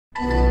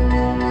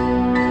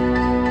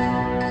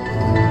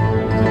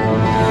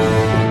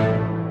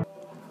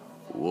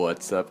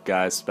What's up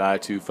guys,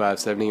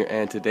 Spy257 here,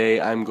 and today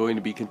I'm going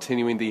to be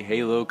continuing the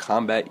Halo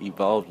Combat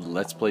Evolved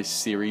Let's Play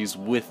series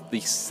with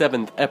the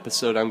 7th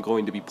episode. I'm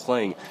going to be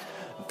playing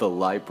the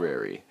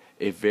Library,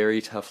 a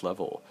very tough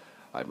level,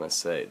 I must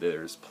say.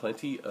 There's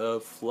plenty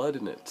of flood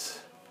in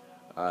it.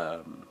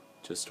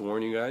 Just to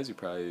warn you guys, you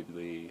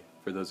probably,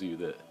 for those of you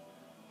that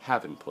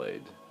haven't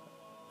played,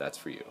 that's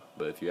for you.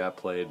 But if you have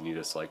played and you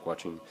just like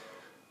watching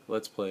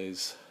Let's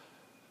Plays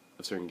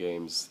of certain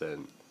games,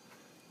 then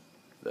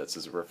that's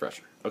as a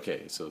refresher.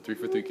 Okay, so 3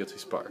 for 3 Guilty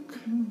Spark.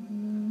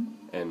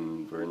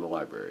 And we're in the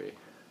library.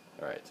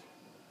 Alright.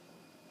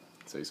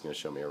 So he's going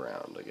to show me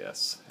around, I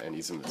guess. And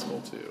he's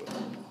invincible too.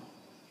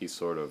 He's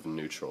sort of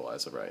neutral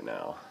as of right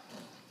now,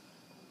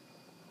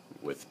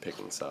 with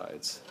picking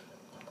sides.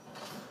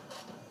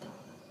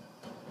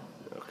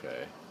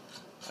 Okay.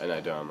 And I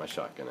don't have my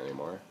shotgun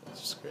anymore,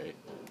 which is great.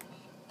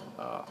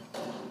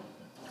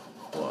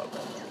 Blow up.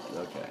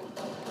 Okay.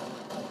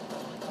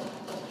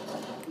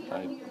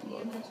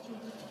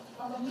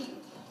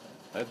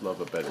 I'd love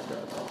a better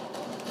gun,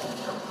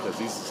 because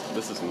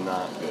this is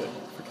not good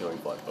for killing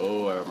blood.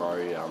 Oh, I'm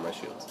already out of my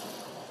shields.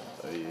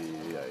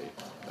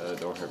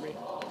 Don't hurt me.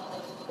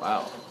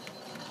 Wow.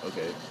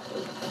 Okay.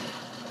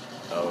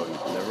 Oh,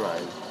 never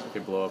mind. Okay,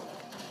 blow up.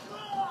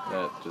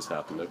 That just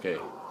happened. Okay.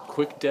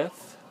 Quick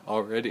death?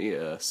 Already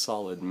a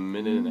solid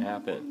minute and a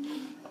half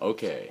in.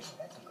 Okay.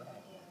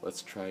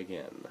 Let's try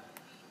again.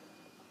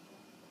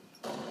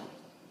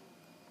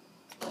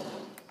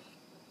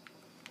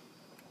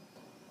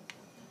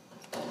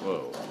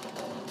 Whoa.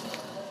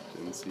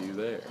 Didn't see you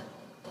there.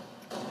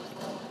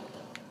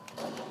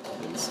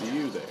 Didn't see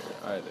you there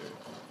either.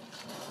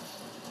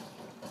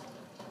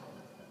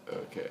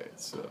 Okay,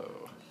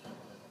 so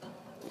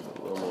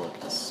a little more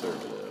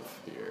conservative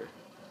here.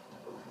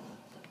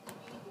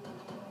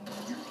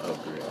 Oh,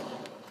 great.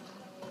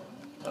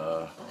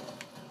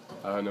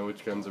 I don't know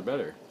which guns are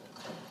better.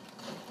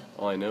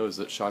 All I know is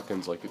that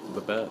shotgun's like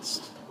the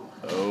best.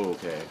 Oh,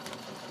 okay.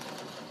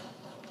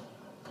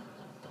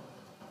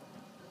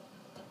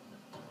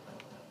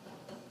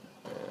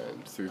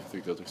 And 3 for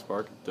 3 Guilty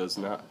Spark does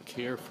not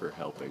care for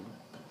helping.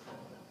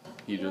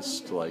 He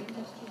just likes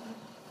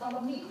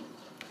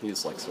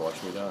to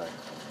watch me die.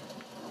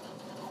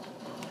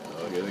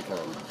 Oh, here they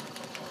come.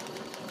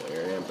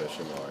 They're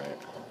ambition, alright.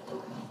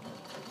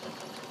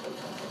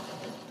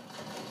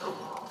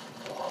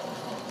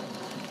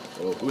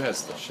 Oh, who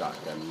has the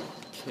shotgun? Are you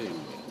kidding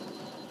me?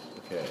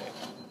 Okay.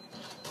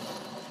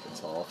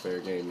 It's all fair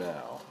game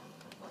now.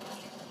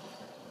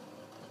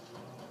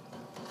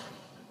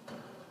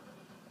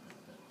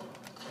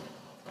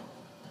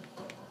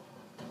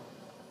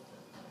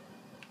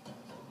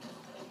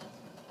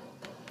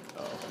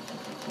 Oh,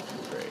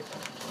 great.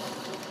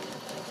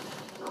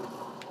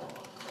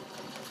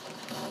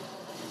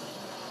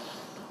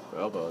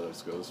 Well,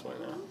 let's go this way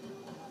now.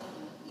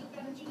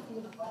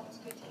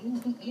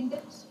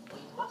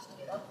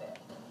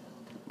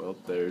 Well,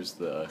 there's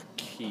the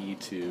key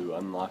to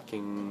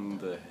unlocking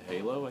the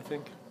Halo, I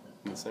think,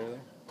 in the center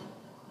there.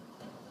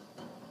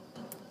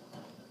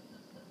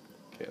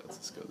 Okay, let's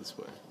just go this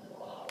way.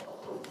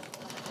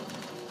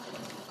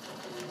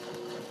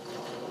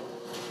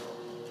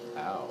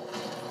 Ow.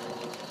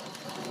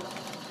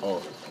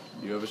 Oh,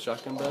 you have a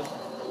shotgun, bud?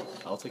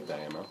 I'll take that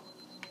ammo.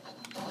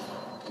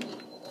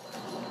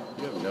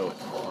 You have no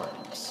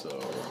arms, so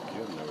you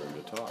have no room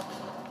to talk.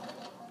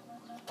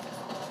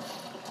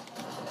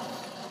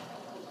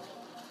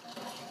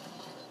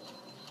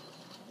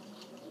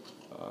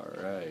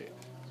 Alright.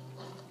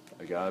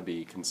 I gotta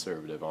be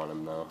conservative on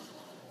him, though.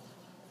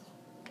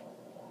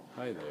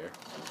 Hi there.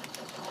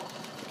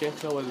 I can't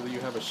tell whether you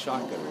have a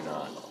shotgun or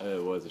not.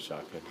 It was a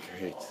shotgun.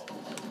 Great.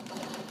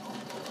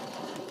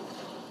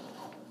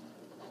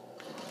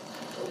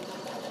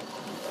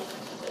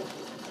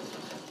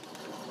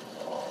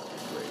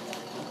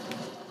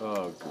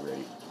 Oh,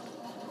 great.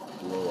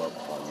 Blow up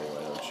on me,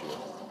 why don't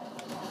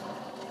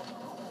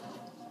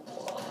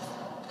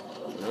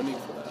you? No need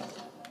for that.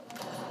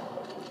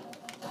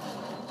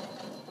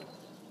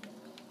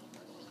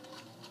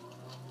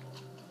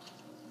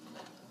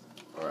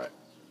 Alright.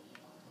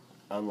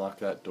 Unlock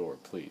that door,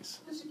 please.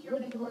 The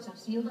security doors are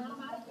sealed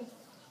automatically.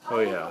 Oh,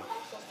 yeah.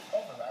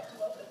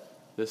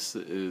 This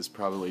is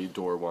probably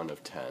door 1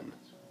 of 10.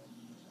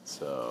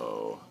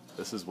 So,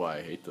 this is why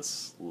I hate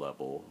this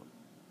level.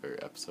 Or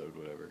episode,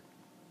 whatever.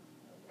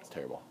 It's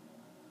terrible.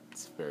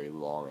 It's very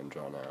long and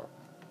drawn out.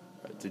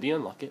 Right, did he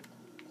unlock it?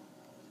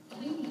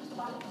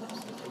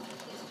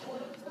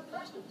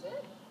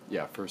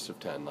 Yeah, first of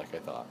 10, like I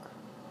thought.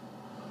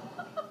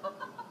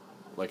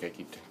 Like I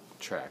keep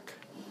track.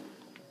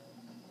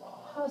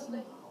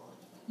 Husband,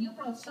 you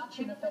brought such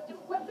ineffective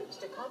weapons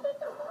to combat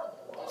the world.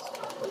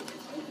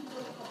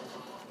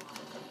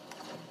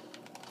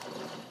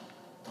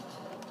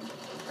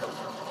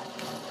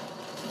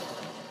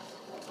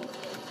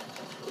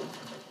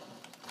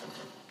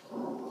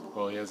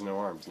 Well, he has no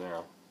arms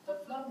now. The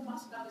flood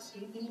must not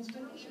escape the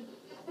installation.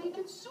 They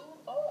consume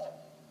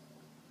all.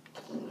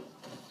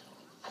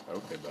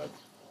 Okay, bud.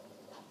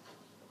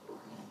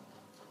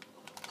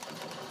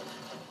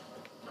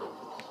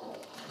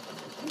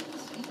 You can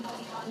see how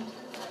the audience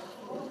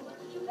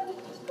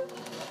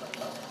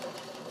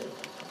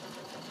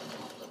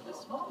the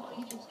small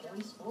creatures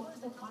carry spores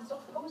that cause a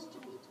host to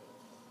eat.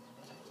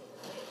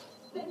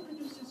 Then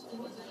produces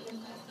spores that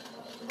impact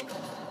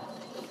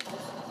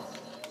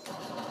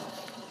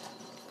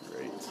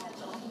Great.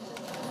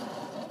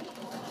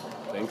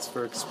 Thanks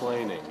for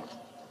explaining.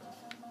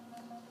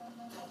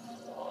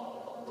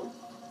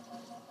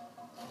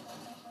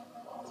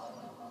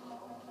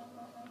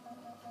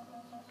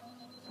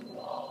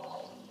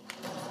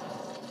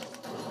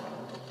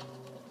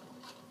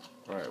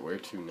 Alright, where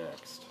to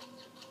next?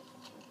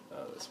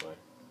 Oh, this way.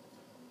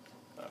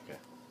 Okay.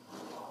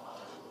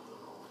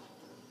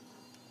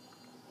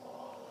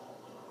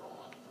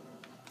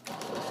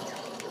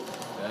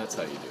 That's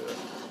how you do it.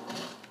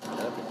 And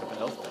I picked up a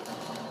health pack.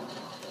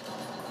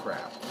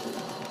 Crap.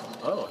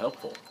 Oh,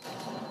 helpful.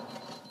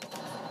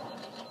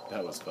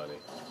 That was funny.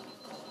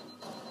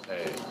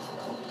 Hey.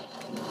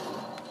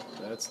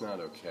 That's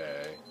not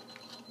okay.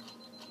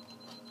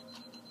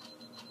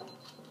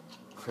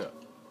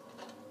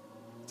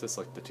 Just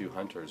like the two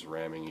hunters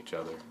ramming each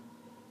other.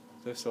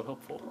 They're so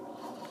helpful.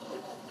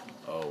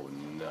 Oh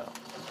no.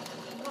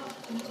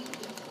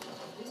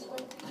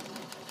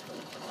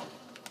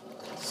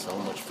 So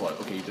much flood.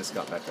 Okay, you just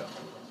got back up.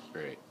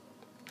 Great.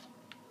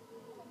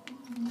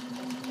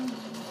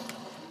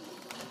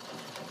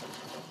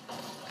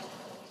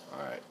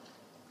 Alright.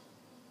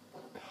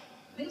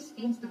 This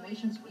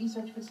installation's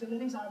research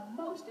facilities are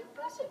most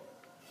impressive.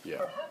 Yeah.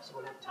 Perhaps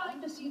we'll have time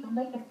to see them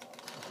later.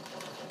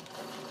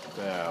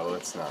 Yeah,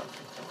 let's not.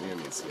 We don't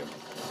need to see him.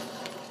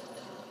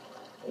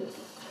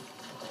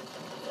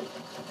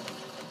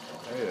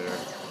 Hey there.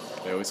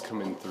 They always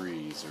come in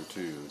 3s or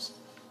 2s.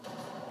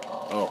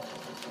 Oh.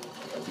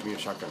 Give me a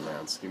shotgun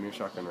rounds. Give me a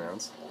shotgun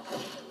rounds.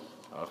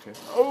 Okay.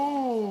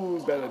 Oh,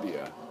 bad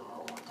idea.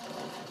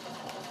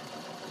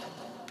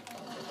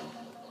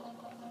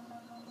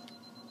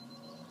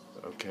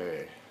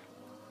 Okay.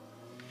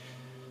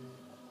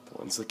 The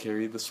ones that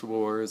carry the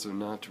spores are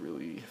not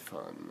really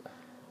fun.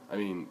 I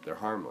mean, they're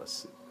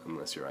harmless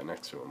unless you're right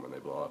next to them when they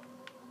blow up.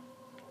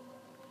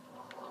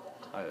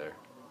 Hi there.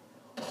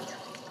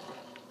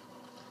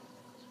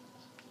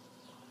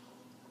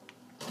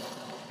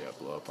 Yeah,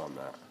 blow up on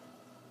that.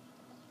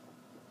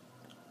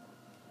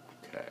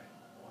 Okay.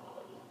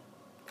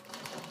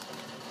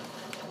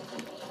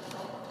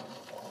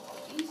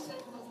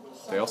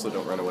 They also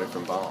don't run away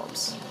from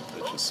bombs,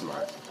 which is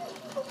smart.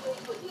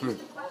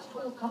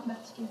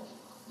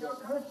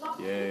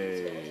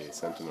 Yay,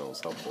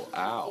 Sentinels helpful.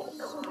 Ow.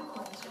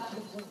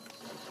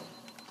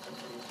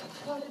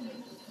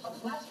 A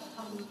plasma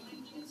tunnel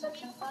breach in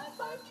section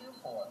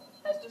 5524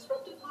 has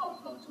disrupted power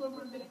flow to a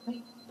gravitic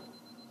peak.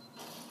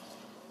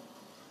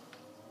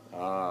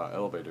 Ah,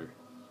 elevator.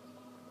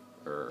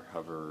 Or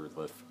hover,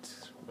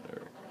 lift,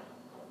 whatever.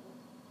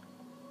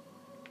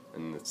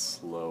 And it's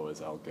slow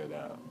as I'll get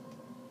out.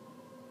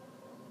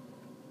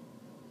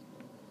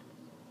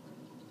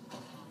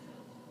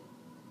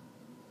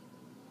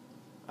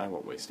 I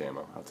won't waste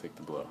ammo. I'll take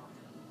the blow.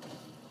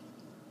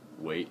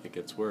 Wait, it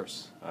gets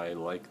worse. I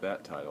like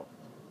that title.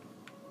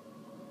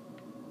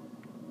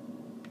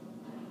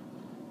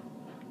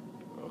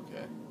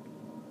 Okay.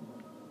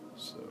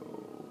 So,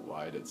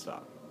 why did it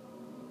stop?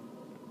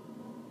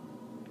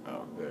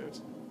 Oh, there it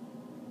is.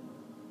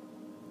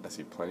 I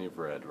see plenty of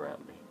red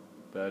around me,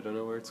 but I don't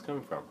know where it's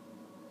coming from.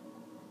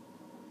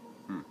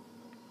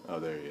 Oh,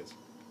 there he is.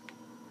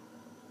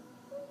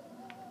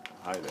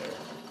 Hi there.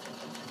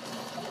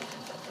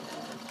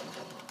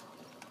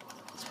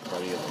 There's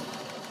plenty of them.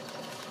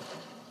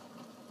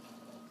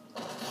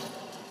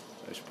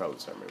 I should probably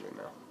start moving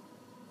now.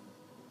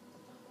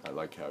 I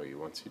like how he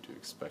wants you to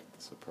expect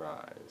the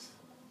surprise.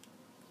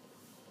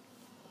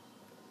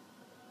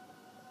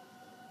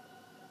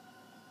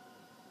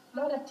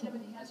 Flood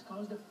activity has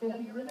caused a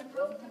failure in the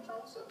drone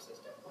control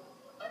subsystem.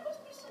 I must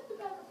reset the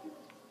battlefield.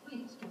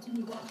 Please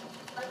continue on.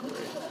 I will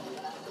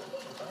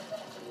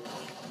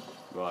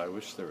Well, I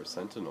wish there were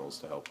sentinels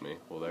to help me.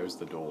 Well, there's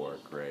the door.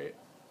 Great.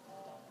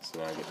 So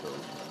now I get to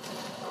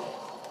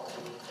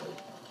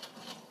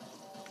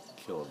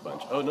kill a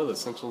bunch. Oh no, the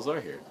sentinels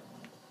are here.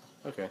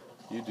 Okay,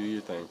 you do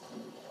your thing.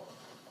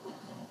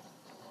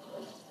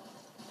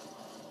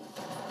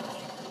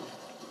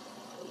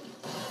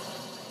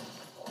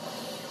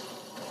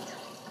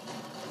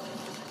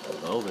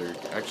 Well, they're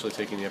actually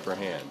taking the upper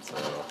hand, so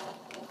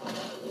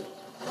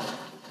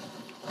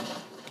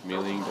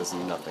chameleon does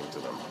nothing to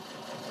them.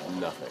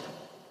 Nothing.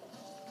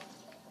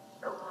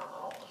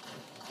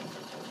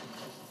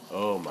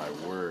 Oh my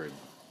word.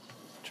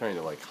 Trying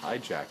to like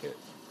hijack it.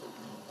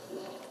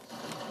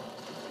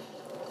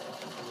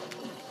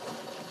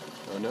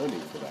 Oh, no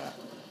need for that.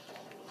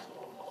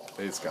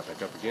 They just got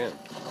back up again.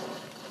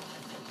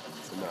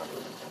 It's enough.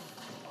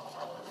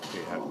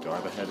 Okay, don't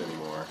have a head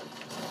anymore.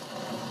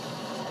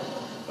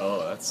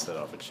 Oh, that set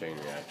off a chain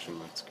reaction.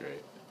 That's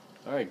great.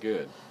 Alright,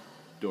 good.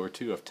 Door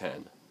 2 of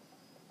 10.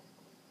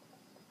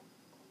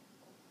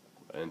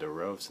 And a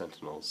row of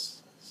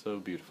sentinels. So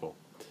beautiful.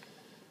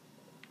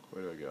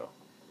 Where do I go?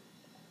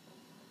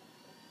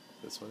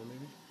 This way,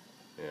 maybe?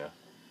 Yeah.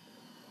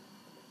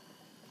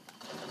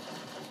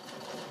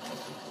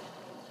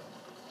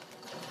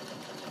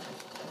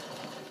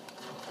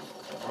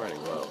 I'm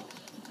running low.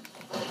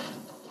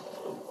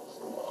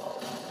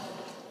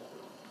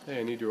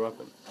 Hey, I need your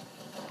weapon.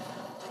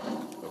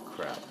 Oh,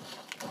 crap.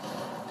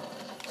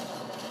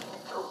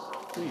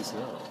 Please,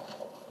 no.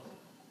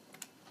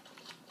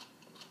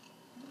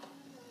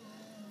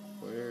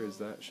 Where is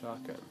that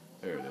shotgun?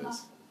 There it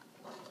is.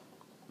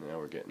 Now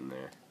we're getting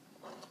there.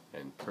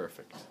 And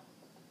perfect.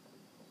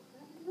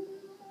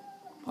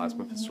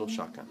 Plasma pistol,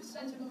 shotgun. The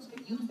Sentinels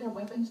can use their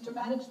weapons to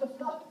manage the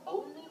flood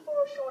only for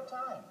a short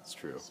time. It's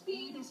true.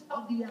 Speed is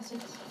of the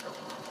essence.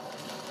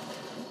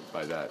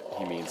 By that,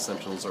 he means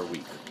sentinels are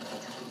weak.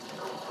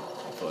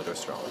 Flood are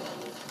strong.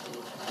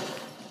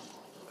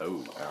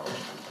 Oh, ow.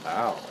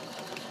 Ow.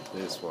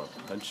 This one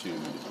punch you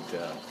to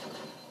death.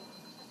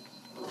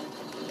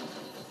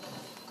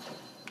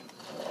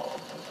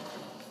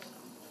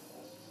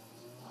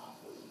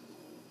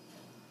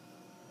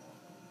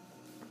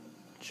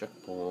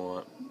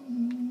 Checkpoint.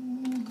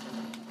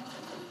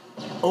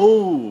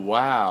 Oh,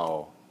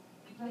 wow.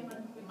 We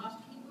must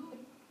keep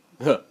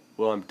moving.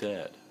 Well, I'm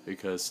dead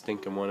because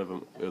stinking one of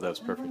them. Oh, that was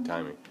perfect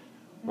timing.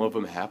 One of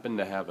them happened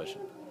to have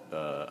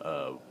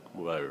a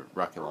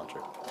rocket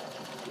launcher.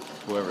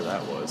 Whoever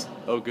that was.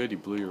 Oh, good, you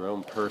blew your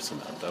own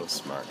person up. That was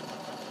smart.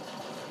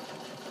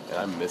 And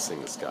I'm missing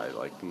this guy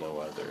like no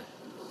other.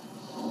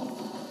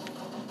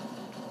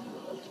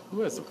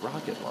 Who has a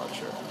rocket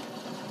launcher?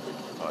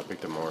 Oh, I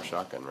picked up more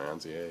shotgun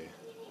rounds. Yay.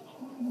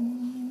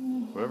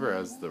 Whoever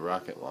has the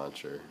rocket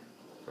launcher,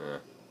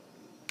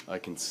 I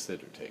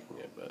consider taking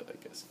it, but I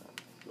guess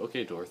not.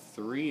 Okay, door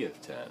 3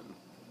 of 10.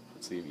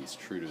 Let's see if he's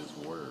true to his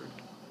word.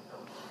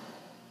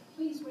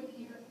 Please wait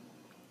here.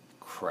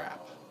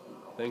 Crap.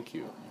 Thank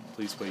you.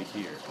 Please wait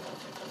here.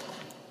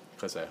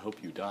 Because I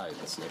hope you die in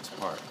this next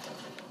part.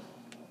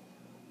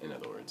 In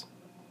other words.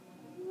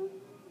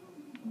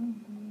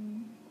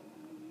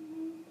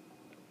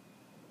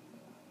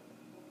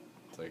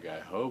 It's like, I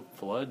hope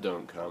Flood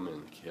don't come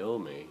and kill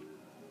me.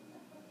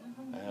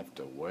 I have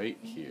to wait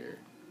here.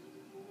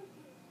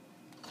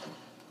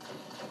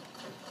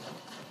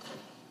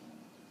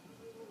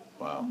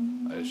 Wow,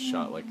 I just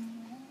shot like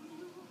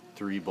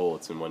 3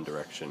 bullets in one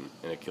direction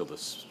and it killed a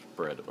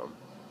spread of them.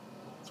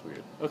 It's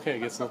weird. Okay, I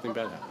guess nothing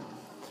bad happened.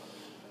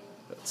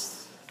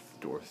 That's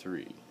door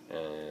 3.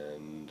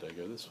 And I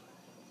go this way.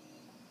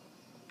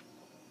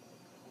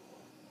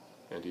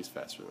 And he's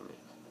faster than me.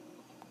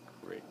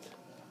 Great.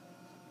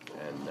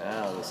 And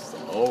now this is the...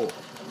 Oh!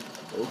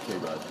 Okay,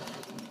 bud.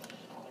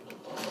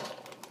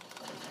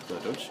 No,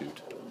 don't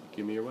shoot.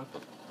 Give me your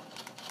weapon.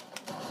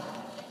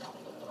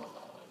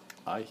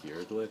 I hear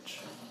a glitch.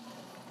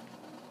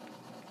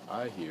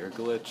 I hear a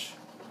glitch.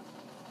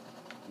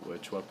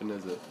 Which weapon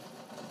is it?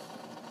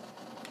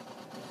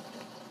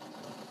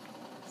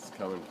 It's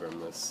coming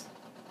from this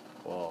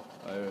wall.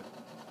 I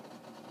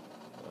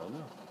don't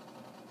know.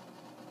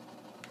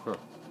 Huh.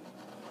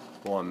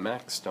 Well, I'm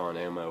maxed on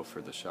ammo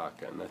for the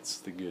shotgun. That's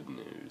the good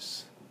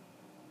news.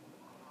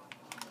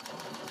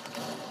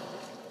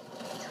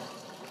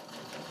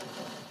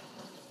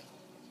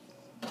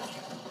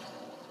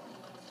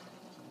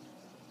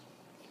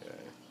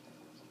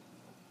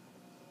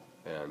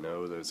 I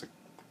know there's a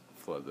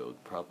flood that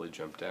would probably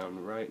jump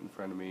down right in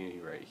front of me,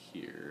 right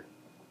here.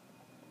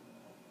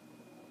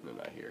 No,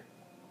 not here.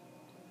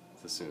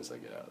 It's as soon as I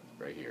get out.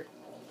 Right here.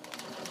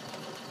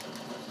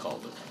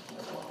 Called it.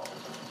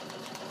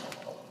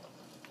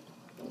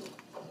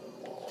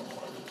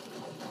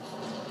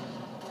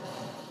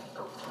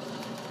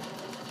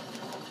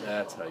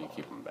 That's how you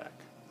keep them back.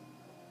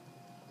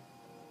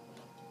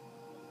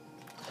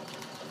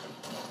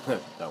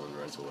 That one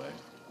runs away.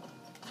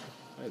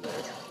 Hi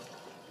there.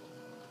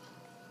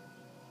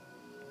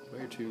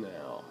 Where to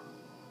now?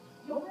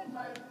 Your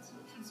environments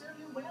will serve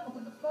you well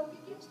when the flood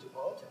begins to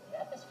alter the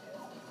atmosphere.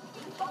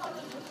 You follow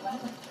your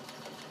planet.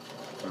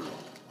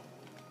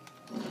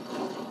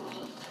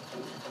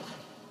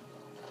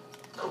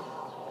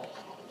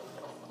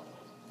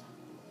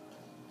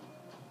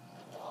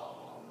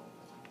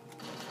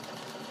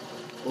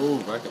 Oh,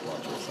 rocket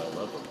launchers. I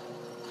love them.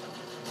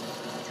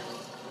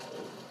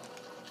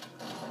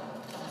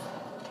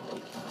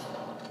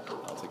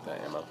 I'll take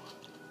that ammo.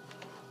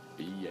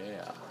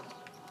 Yeah.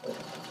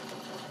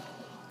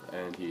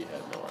 And he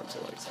had no arms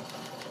or legs.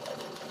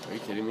 Are you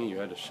kidding me? You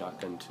had a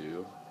shotgun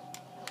too?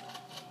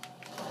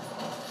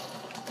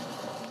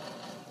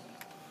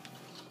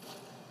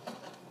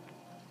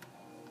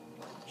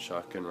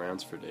 Shotgun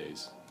rounds for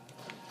days.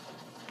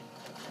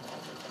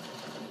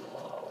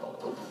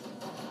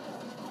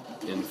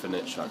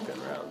 Infinite shotgun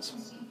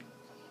rounds.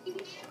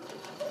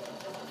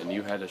 And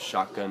you had a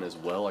shotgun as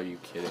well? Are you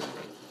kidding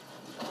me?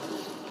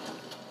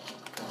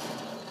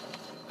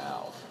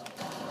 Ow.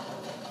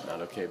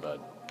 Not okay,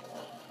 bud.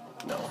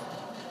 No.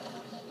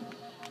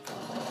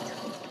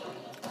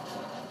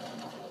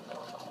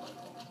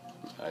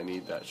 I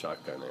need that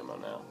shotgun ammo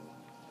now.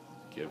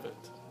 Give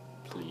it.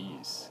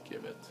 Please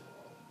give it.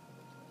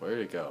 Where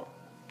did it go?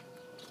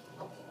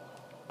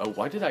 Oh,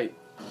 why did I...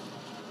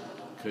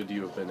 Could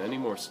you have been any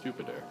more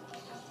stupider?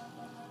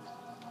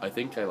 I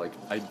think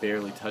I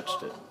barely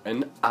touched it.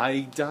 And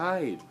I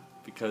died!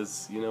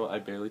 Because, you know, I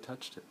barely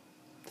touched it.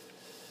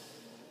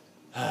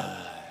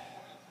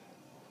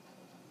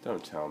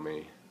 Don't tell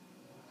me.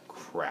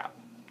 Crap.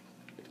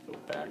 Go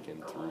back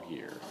in through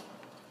here.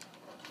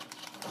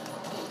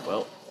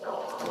 Well,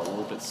 I'm a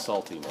little bit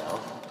salty now.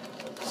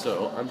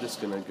 So, I'm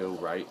just gonna go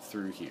right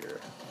through here.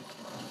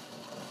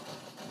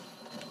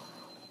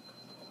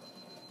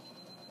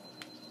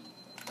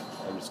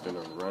 I'm just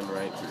gonna run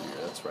right through here.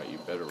 That's right, you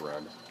better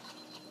run.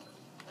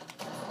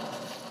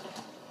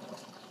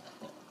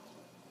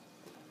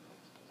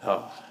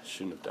 Oh, I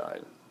shouldn't have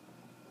died.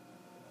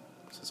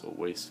 This is a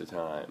waste of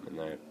time, and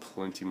I have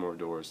plenty more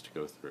doors to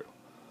go through.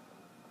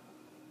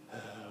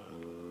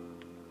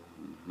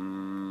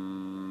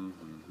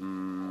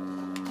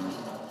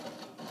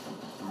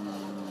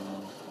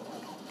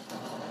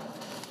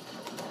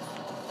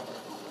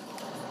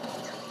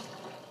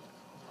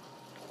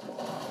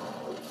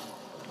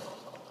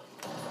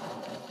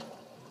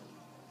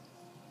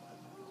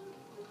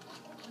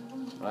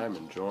 I'm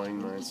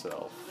enjoying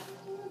myself.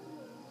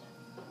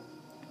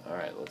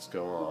 Alright, let's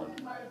go on.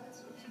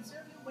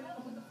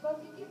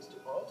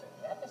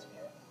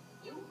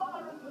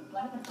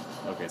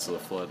 Okay, so the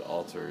flood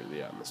altered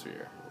the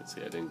atmosphere. Let's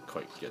see, I didn't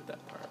quite get that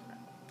part.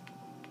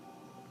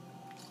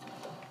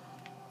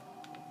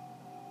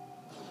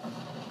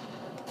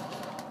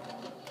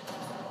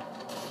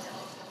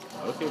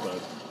 Okay,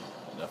 bud.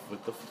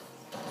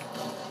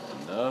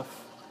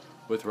 Enough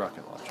with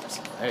rocket launchers.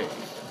 Hey.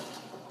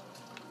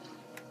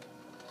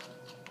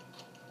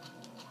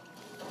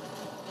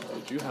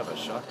 Did you have a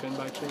shotgun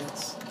by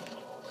chance?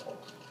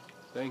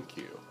 Thank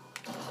you.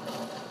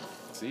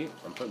 See,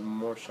 I'm putting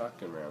more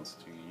shotgun rounds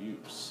to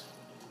use,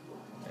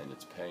 and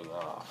it's paying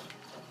off.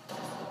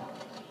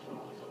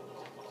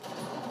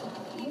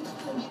 The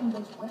installation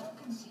was well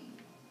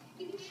conceived.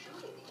 It is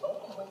surely the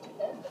only way to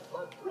end the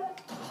flood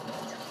threat.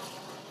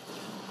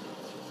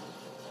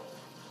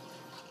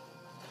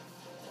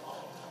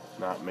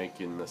 Not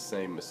making the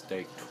same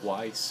mistake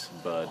twice,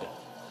 bud.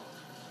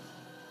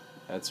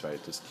 That's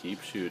right, just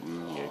keep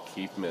shooting, you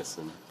keep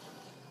missing,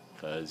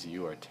 because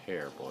you are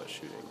terrible at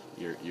shooting.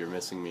 You're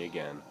missing me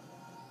again.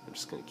 I'm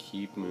just gonna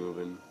keep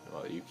moving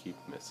while you keep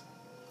missing.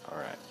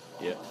 Alright,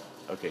 yep.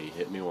 Okay, you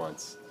hit me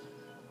once.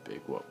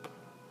 Big whoop.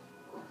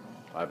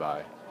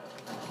 Bye-bye.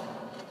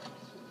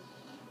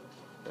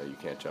 No, you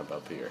can't jump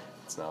up here.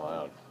 It's not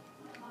allowed.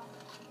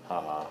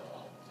 Haha.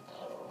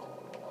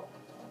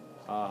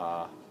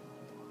 Haha.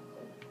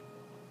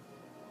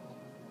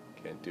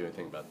 Can't do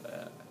anything about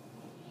that.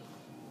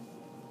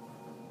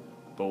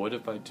 But what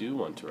if I do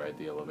want to ride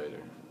the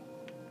elevator?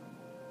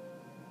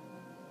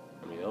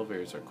 I mean,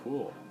 elevators are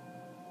cool.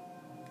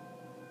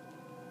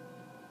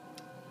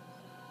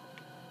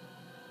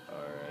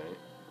 Alright.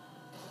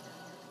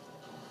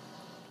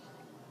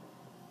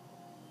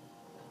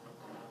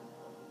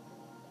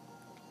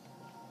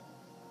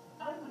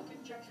 I would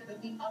conjecture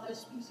that the other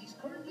species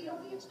currently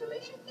on the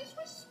installation is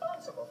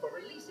responsible for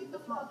releasing the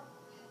flood.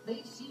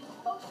 They seem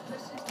most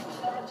persistent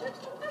in their attempts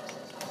to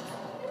access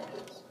these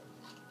areas.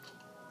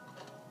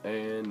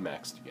 And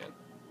maxed again.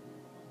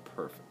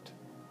 Perfect.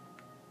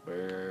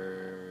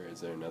 Where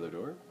is there another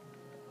door?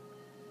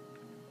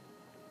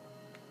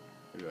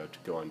 Or do I have to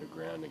go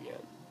underground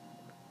again?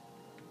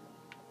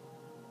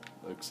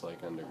 Looks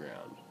like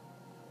underground.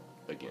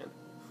 Again.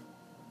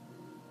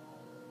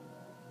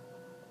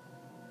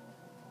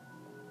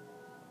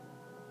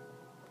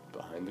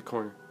 Behind the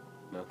corner.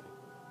 Nothing.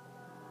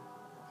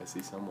 I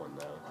see someone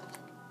now.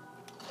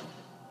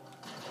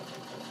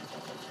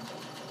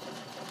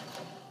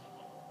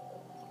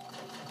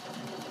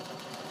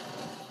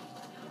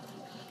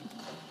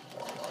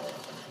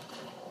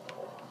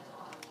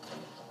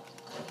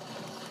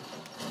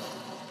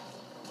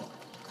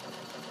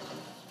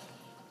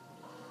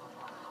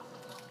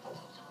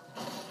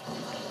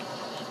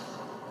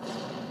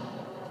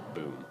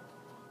 Boom.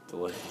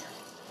 Delay.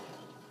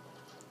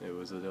 It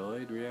was a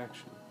delayed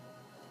reaction.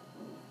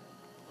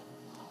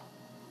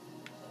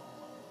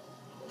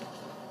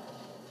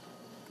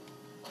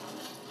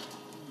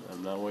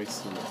 I'm not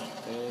wasting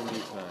any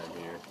time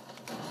here.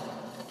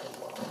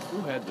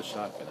 Who had the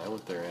shotgun? I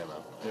want their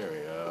ammo. There we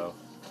go.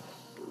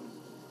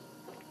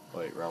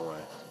 Wait, wrong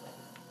way.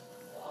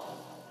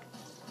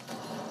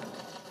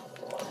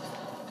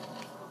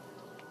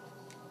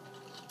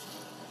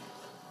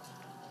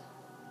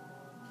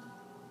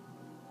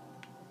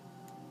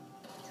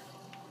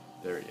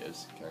 There he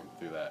is, coming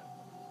through that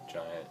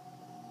giant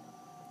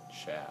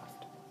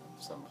shaft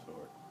of some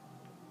sort.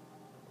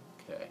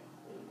 Okay.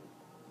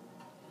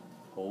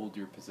 Hold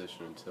your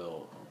position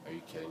until... Are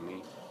you kidding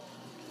me?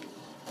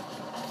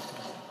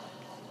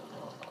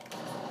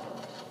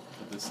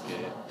 Could this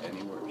get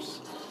any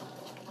worse?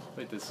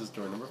 Wait, this is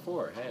door number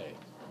 4. Hey.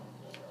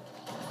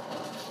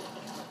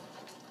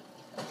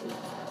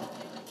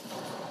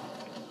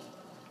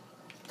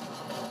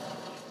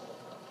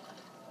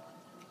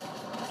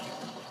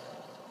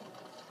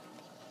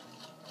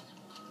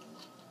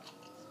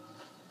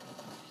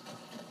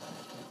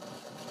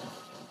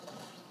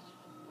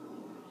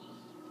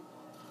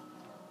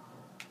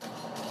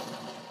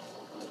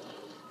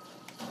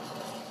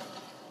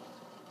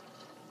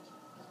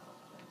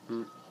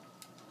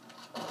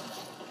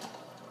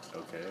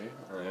 Okay,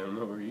 I don't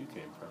know where you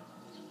came from.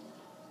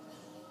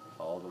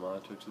 Follow the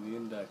monitor to the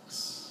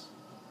index.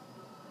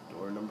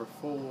 Door number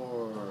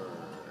 4.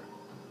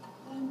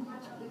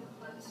 Congratulated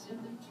by the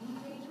simply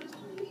two-page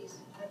release.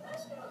 The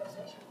best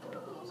realization for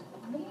rules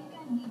may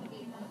and need to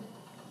be amended.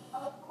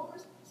 Of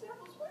course,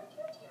 samples were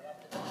kept here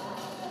after the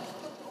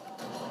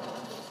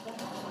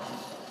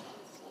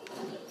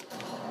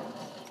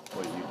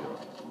What are you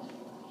doing?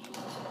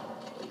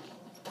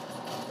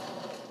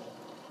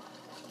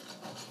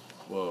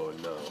 Whoa,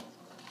 no.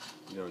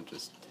 You don't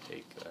just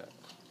take that.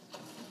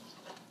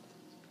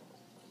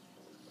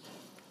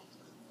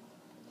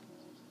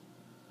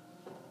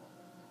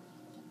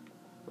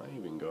 Am I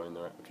even going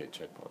the right? Okay,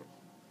 checkpoint.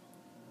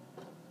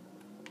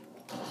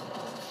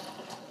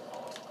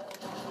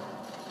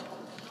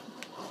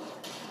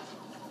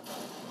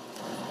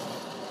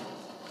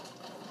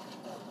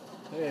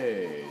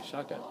 Hey,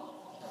 shotgun.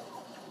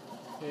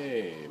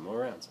 Hey, more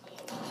rounds.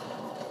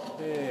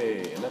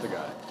 Hey, another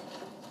guy.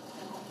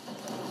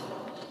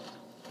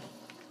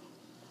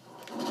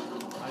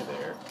 Hi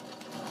there.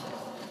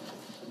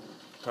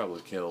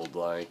 Probably killed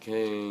like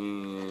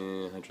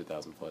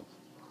 100,000 flood.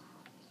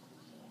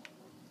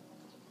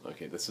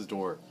 Okay, this is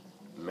door.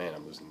 Man,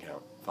 I'm losing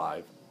count.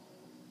 5.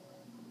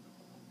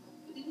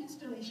 The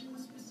installation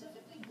was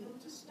specifically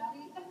built to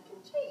study and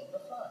contain the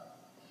flood.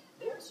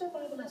 Their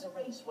survival as a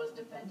race was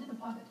dependent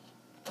upon it.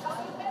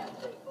 I am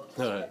grateful to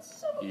see that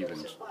some of He them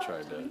even survived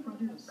tried to to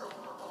reproduce.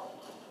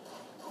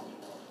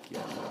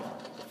 get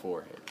the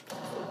forehead.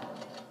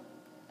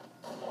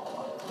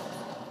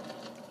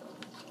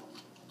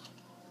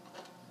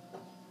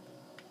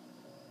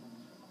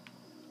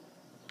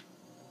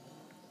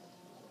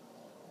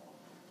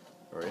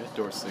 Are we at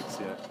door 6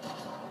 yet?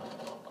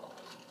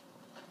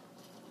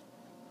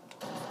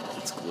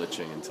 It's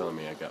glitching and telling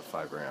me I got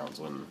 5 rounds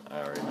when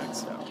I already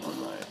maxed out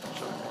on my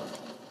shotgun,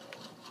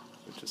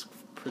 which is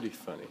pretty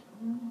funny.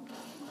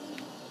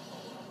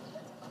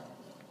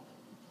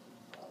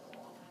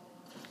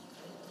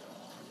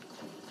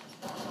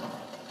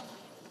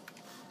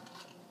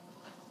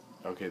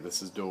 Okay,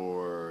 this is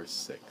door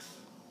 6,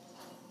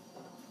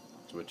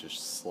 which is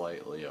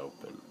slightly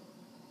open.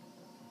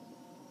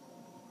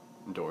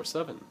 Door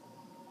 7.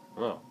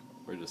 Well,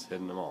 we're just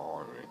hitting them all,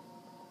 aren't we?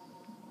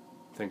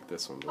 I think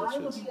this one I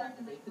will glitches.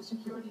 deactivate the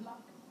security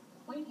lock.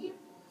 Wait here.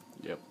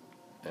 Yep.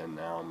 And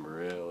now I'm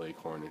really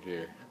cornered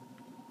here.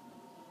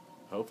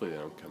 Hopefully they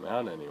don't come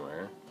out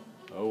anywhere.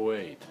 Oh,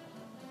 wait.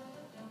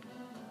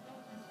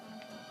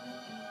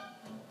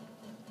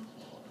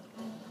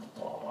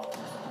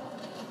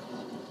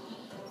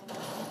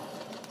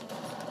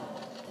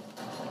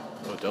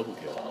 Oh, double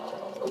kill.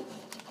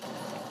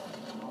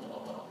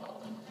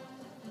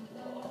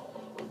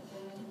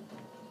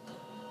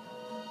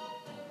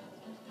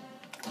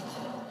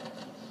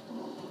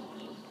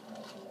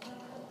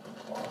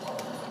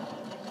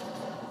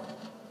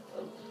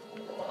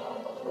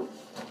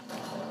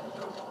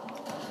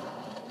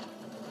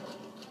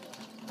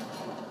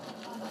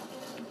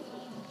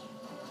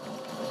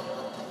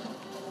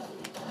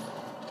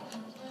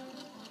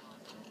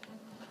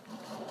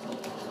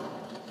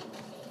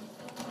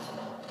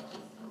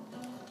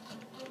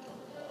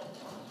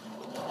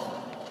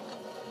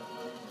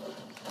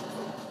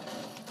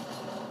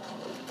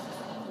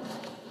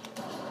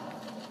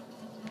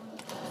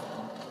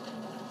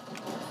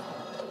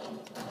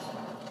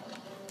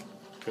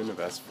 Couldn't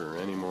have asked for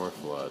any more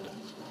flood.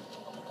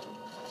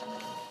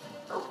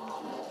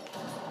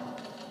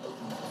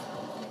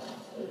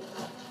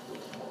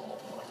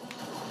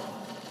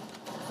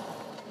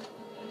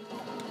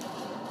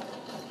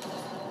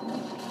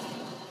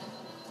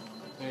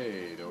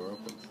 Hey, door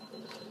opens.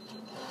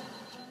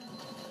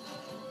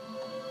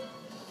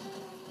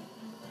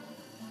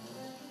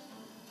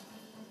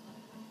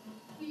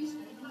 Please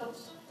stay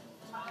close.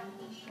 Time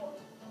is short.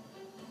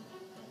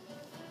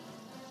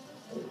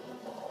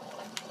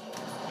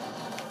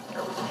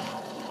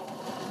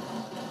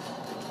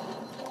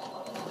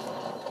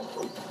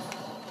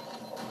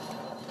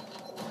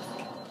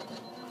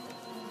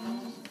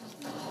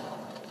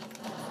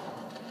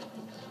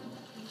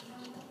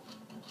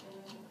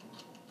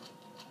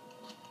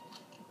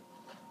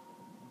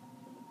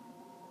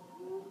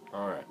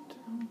 Alright.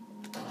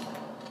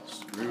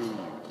 Screw you.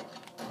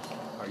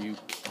 Are you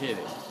kidding?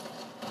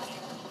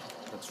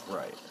 That's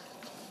right.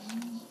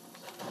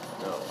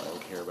 No, I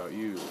don't care about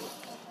you.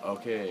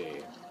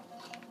 Okay.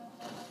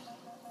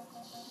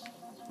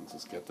 Let's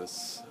just get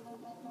this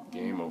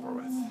game over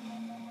with.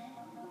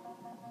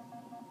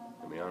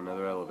 Get me on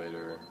another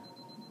elevator.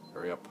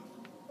 Hurry up.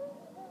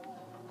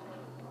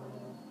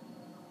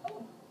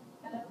 Oh,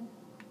 hello.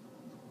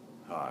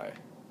 Hi.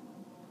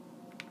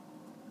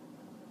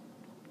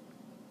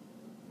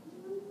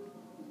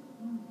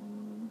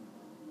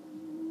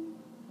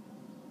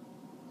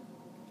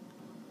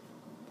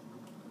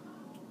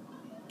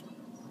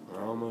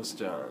 We're almost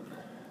done.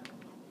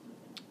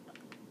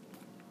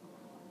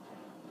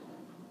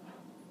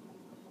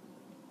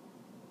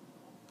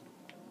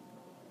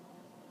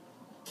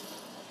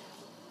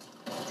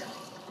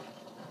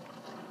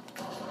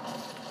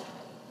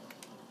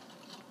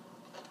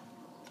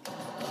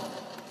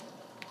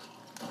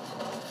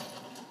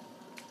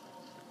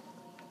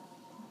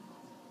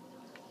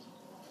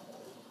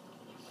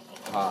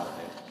 Hi.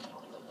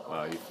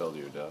 Wow, you fell to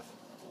your death.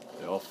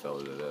 They all fell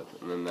to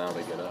death, and then now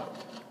they get up.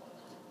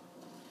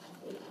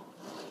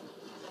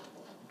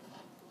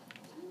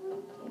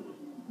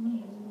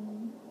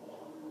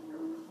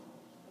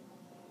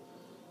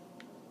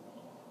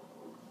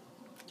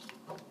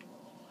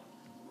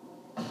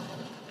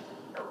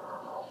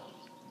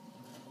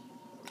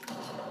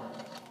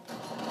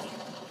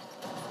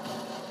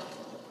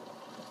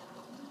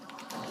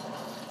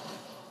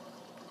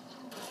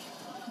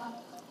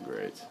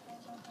 Great.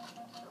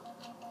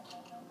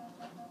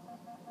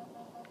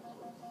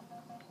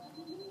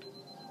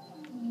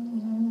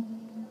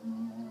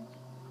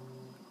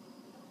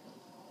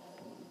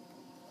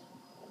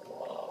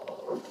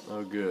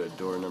 Oh good,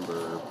 door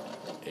number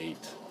 8.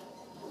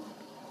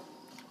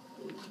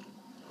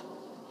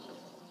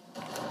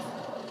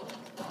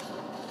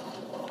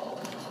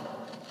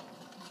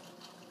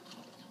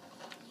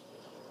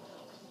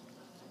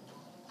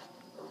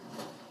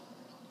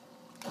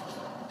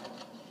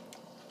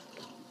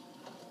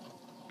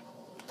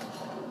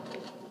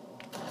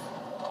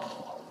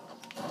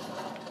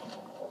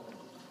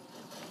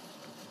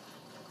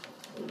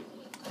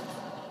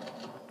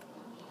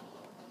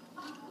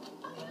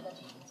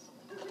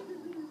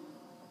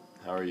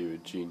 How are you a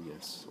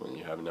genius when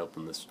you haven't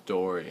opened this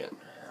door yet?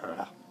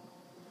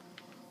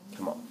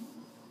 Come on.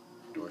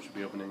 Door should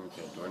be opening.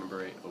 Okay, door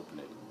number 8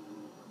 opening.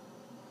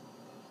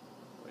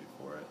 Wait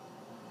for it.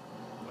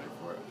 Wait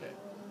for it. Okay.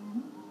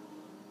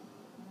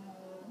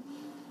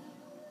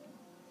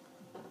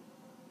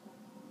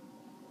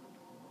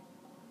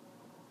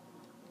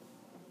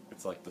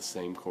 It's like the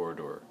same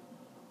corridor.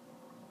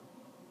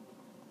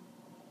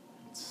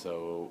 It's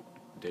so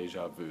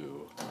deja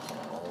vu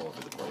all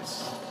over the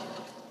place.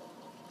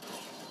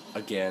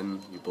 Again,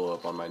 you blow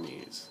up on my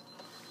knees.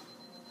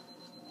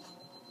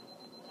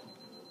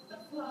 The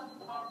Flood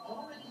are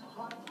already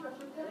hard at work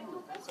repairing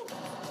your vessel.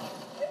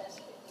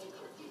 Yes, it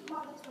could be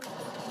models for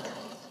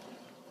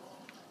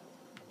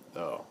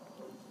Oh.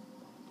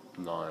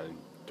 9.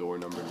 Door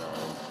number 9.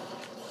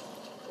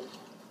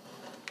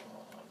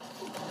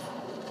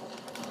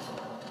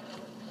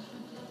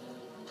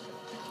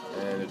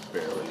 And it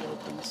barely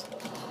opens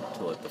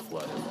to let the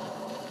flood in.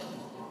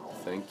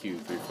 Thank you,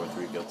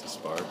 343 Guilty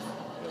Spark.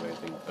 You have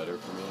anything better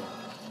for me?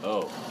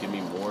 Oh, give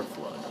me more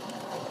flood.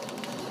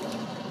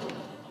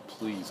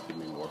 Please give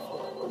me more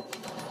flood.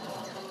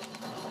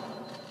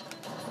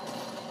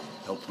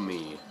 Help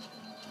me,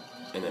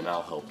 and then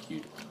I'll help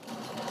you.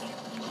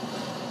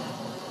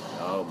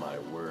 Oh my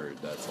word,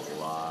 that's a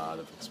lot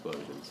of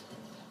explosions.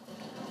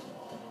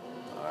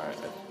 Alright,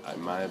 I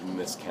might have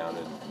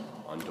miscounted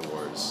on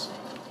doors,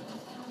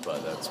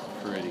 but that's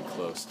pretty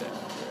close to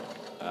accurate.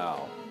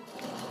 Ow.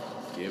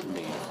 Give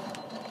me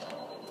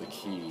the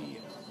key.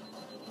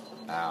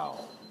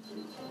 Ow.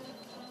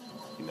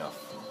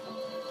 Enough.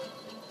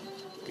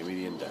 Give me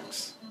the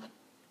index.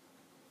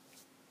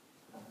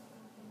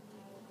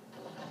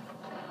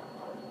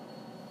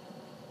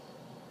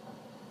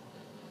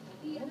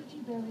 The energy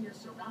barrier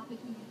surrounding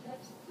the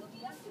index will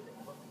be activated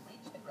when we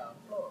reach the ground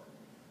floor.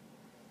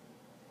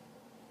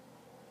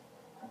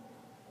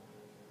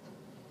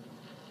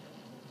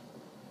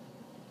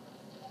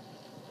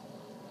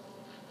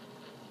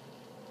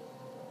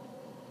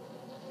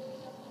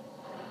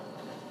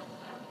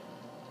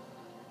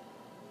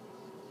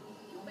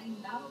 You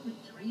may now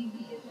retrieve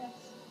the index.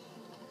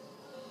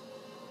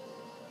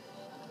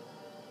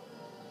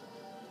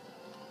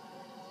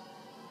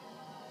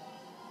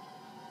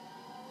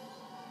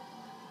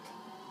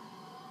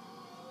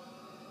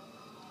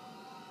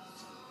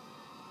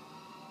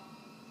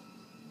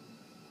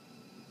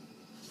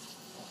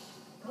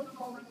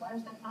 Protocol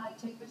requires that I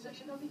take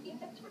possession of the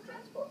index for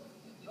transport.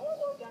 Your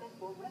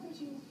organic will render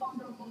you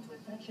vulnerable to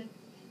infection.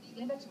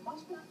 The index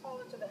must not fall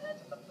into the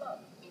hands of the Flood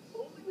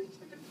before we reach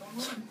the control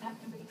room and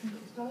activate the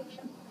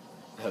installation.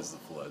 As the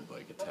flood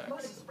like The flood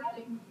is attacks.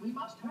 spreading. We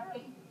must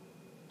hurry.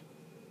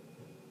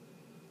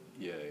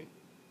 Yay.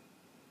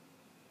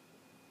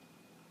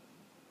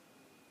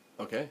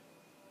 Okay.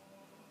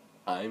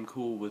 I'm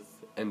cool with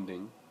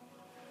ending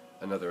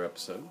another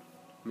episode.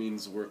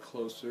 Means we're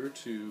closer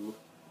to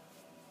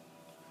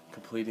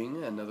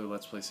completing another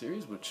Let's Play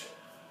series, which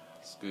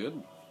is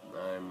good.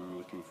 I'm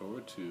looking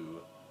forward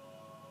to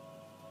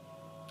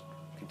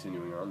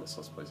continuing on this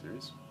Let's Play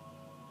series.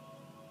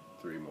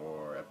 3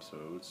 more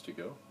episodes to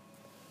go.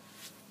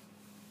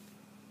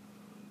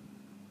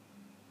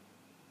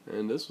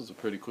 And this was a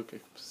pretty quick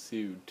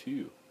episode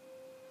too.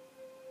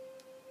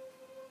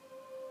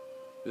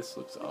 This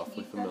looks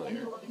awfully familiar.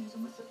 Any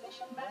organism with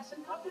sufficient mass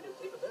and cognitive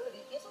capability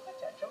is a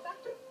potential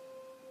vector.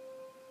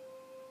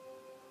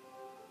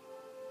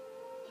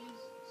 Is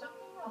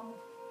something wrong?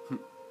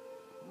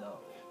 No.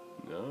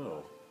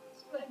 No.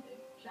 Splendid,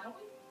 shall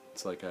we?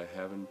 It's like I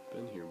haven't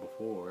been here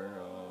before.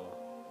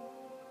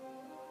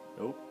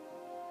 Nope.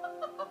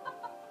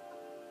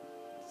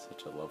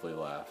 Such a lovely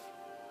laugh.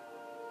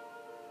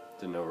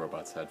 Didn't know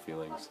robots had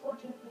feelings.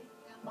 Unfortunately,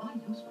 my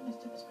usefulness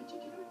to this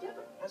particular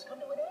endeavor has come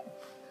to an end.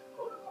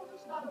 Protocol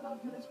is not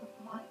about units with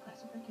my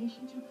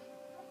classification to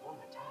perform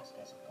a task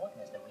as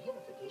important as the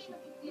reunification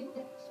of the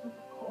index with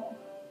the core.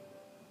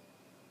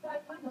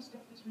 That final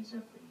step is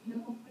reserved for you,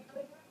 my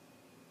Claire.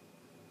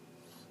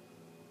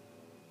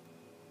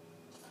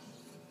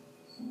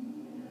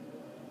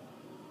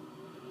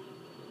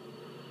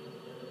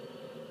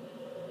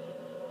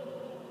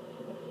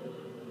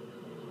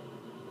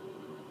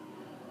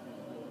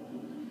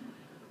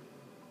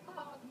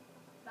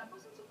 That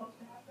wasn't supposed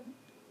to happen.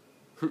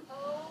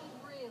 Oh,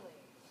 really?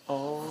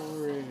 Oh,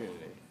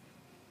 really?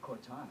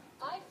 Cortana.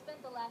 I've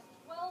spent the last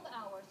 12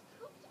 hours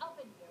cooped up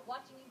in here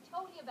watching you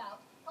toady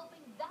about,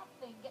 helping that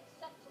thing get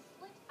set to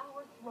slit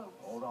our throats.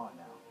 Hold on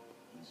now.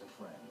 He's a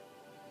friend.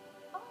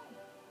 Oh,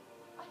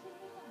 I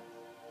didn't realize.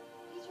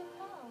 He's your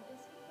pal,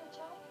 is he, your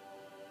chum?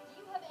 Do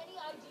you have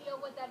any idea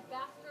what that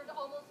bastard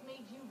almost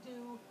made you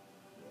do?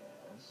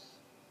 Yes.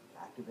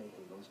 Activate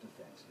Halo's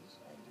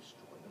defenses and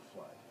destroy the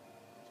Flood,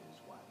 which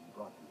is why we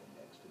brought the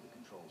index to the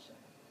control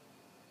center.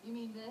 You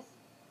mean this?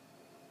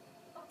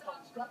 A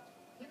construct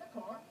in the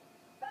core?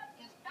 That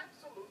is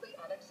absolutely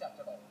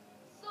unacceptable.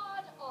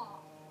 Sod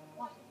off.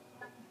 What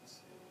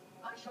impertinence!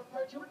 I shall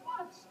purge you at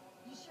once.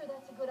 You sure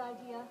that's a good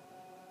idea?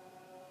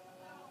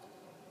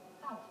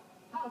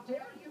 How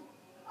dare you?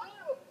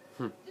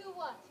 Oh! Do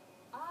what?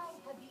 I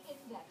have the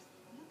index.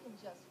 You can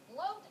just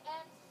float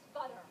and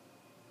sputter.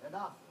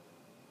 Enough!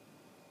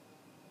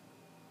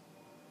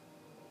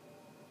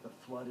 The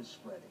Flood is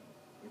spreading.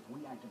 If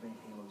we activate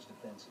Halo's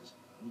defenses,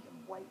 we can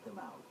wipe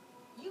them out.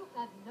 You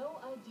have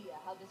no idea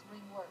how this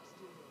ring works,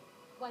 do you?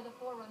 Why the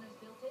Forerunners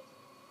built it?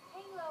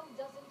 Halo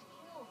doesn't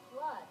kill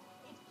Flood.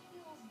 It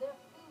kills their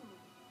food.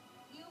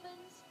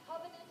 Humans,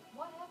 Covenant,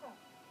 whatever.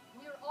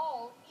 We're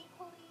all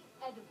equally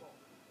edible.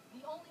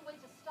 The only way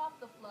to stop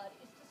the Flood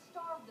is to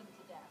starve them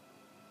to death.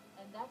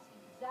 And that's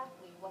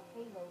exactly what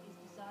Halo is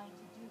designed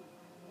to do.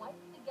 Wipe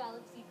the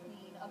galaxy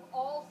clean of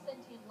all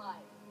sentient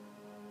life.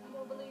 You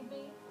don't believe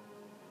me?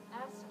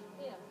 Ask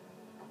him.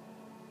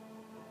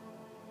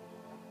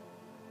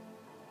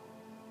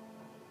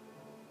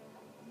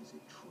 Is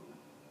it true?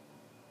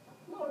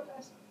 More or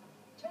less.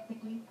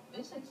 Technically,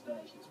 this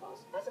installation's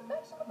pulse has a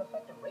maximum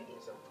effective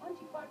radius of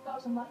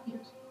 25,000 light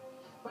years.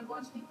 But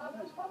once the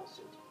others follow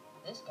suit,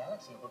 this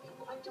galaxy will be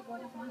quite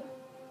devoid of life.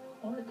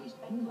 Or at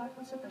least any life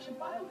with sufficient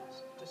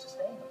biomass to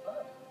sustain the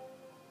Flood.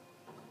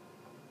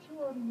 You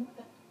already knew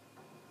that.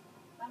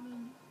 I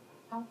mean,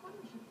 how could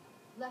you?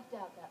 Left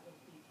out that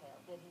little detail,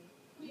 did he?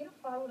 We have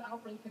followed our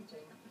break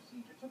containment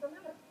procedure to the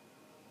letter.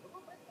 You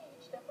will with me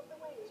each step of the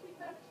way as we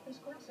manage this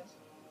crisis.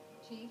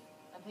 Chief,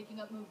 I'm picking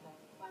up movement.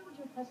 Why would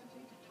you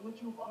hesitate to do what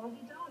you've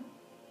already done?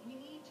 We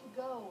need to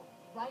go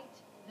right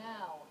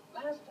now.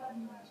 Last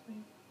time you asked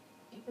me,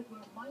 if it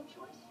were my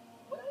choice,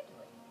 would I do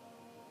it?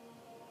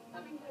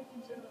 Having had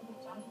considerable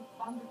time to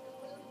ponder this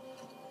question,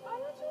 my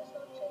answer has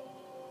not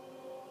changed.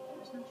 There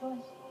is no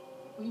choice.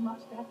 We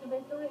must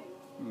activate the ring.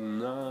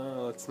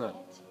 No, let's not.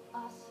 Get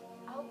us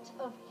out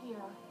of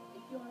here.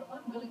 If you are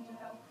unwilling to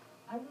help,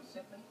 I will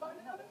simply find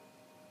another.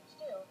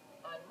 Still,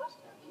 I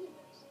must have the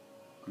index.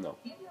 No.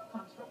 Give your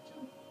construct to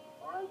me,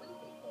 or I will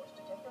be forced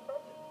to take it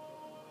from you.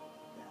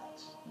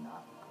 That's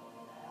not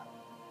going to happen.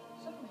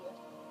 So be it.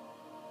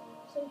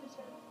 Save his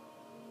head.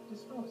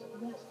 Dispose of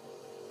the rest.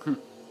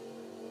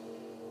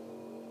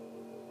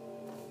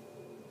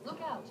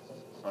 Look out.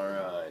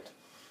 Alright.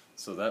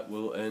 So that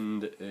will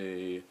end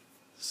a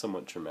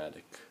somewhat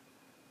dramatic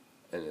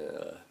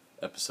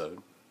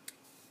episode.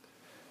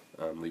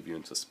 Leave you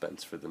in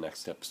suspense for the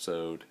next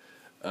episode.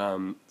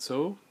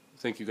 So,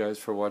 thank you guys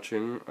for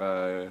watching.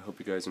 I hope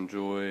you guys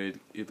enjoyed.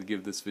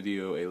 Give this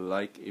video a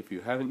like if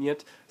you haven't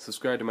yet.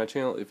 Subscribe to my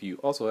channel if you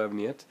also haven't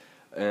yet.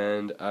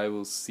 And I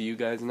will see you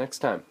guys next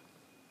time.